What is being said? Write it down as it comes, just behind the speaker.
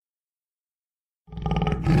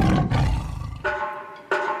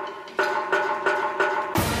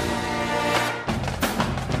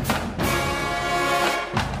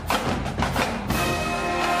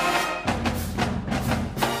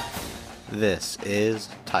This is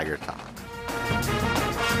Tiger Talk.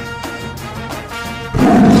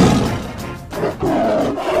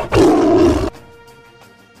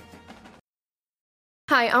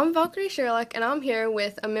 Hi, I'm Valkyrie Sherlock, and I'm here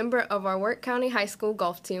with a member of our Work County High School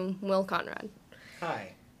golf team, Will Conrad.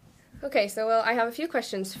 Hi. Okay, so Will, I have a few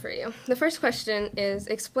questions for you. The first question is,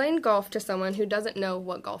 explain golf to someone who doesn't know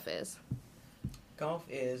what golf is. Golf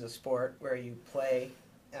is a sport where you play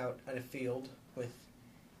out on a field with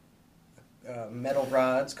metal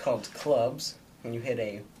rods called clubs, and you hit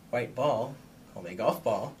a white ball called a golf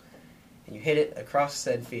ball, and you hit it across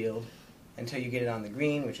said field until you get it on the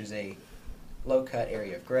green, which is a low-cut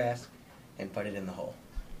area of grass, and put it in the hole.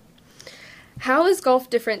 How is golf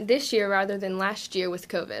different this year rather than last year with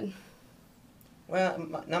COVID?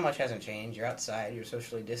 Well, not much hasn't changed. You're outside, you're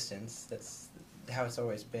socially distanced. That's how it's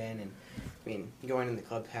always been. And I mean, going in the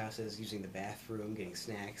clubhouses, using the bathroom, getting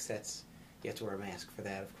snacks, you have to wear a mask for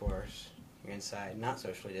that, of course. You're inside, not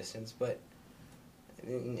socially distanced, but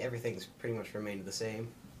everything's pretty much remained the same.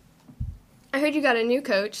 I heard you got a new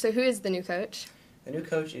coach, so who is the new coach? The new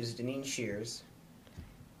coach is Deneen Shears.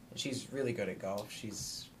 She's really good at golf.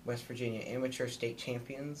 She's West Virginia amateur state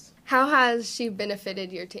champions. How has she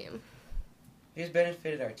benefited your team? She's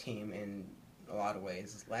benefited our team in a lot of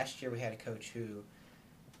ways. Last year we had a coach who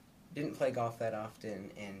didn't play golf that often,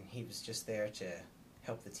 and he was just there to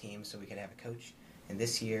help the team so we could have a coach. And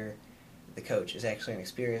this year, the coach is actually an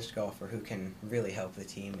experienced golfer who can really help the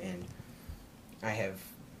team, and I have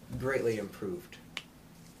greatly improved.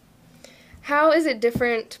 How is it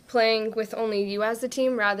different playing with only you as the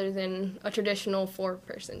team rather than a traditional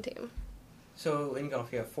four-person team? So in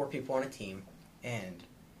golf, you have 4 people on a team, and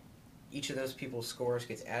each of those people's scores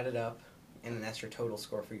gets added up, and then that's your total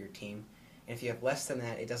score for your team. And if you have less than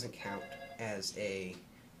that, it doesn't count as a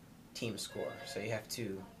team score. So you have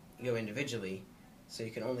to go individually, so you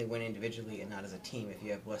can only win individually and not as a team if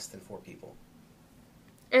you have less than 4 people.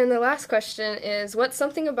 And the last question is, what's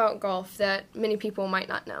something about golf that many people might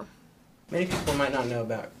not know? Many people might not know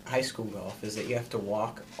about high school golf is that you have to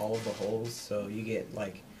walk all of the holes, so you get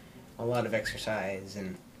a lot of exercise,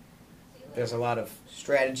 and there's a lot of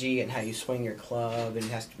strategy and how you swing your club, and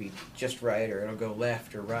it has to be just right, or it'll go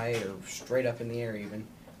left or right or straight up in the air even,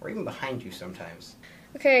 or even behind you sometimes.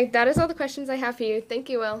 Okay, that is all the questions I have for you. Thank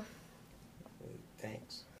you, Will.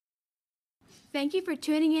 Thanks. Thank you for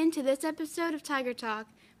tuning in to this episode of Tiger Talk.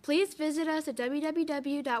 Please visit us at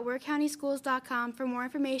www.workcountyschools.com for more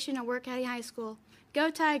information on Work County High School.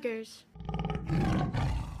 Go Tigers!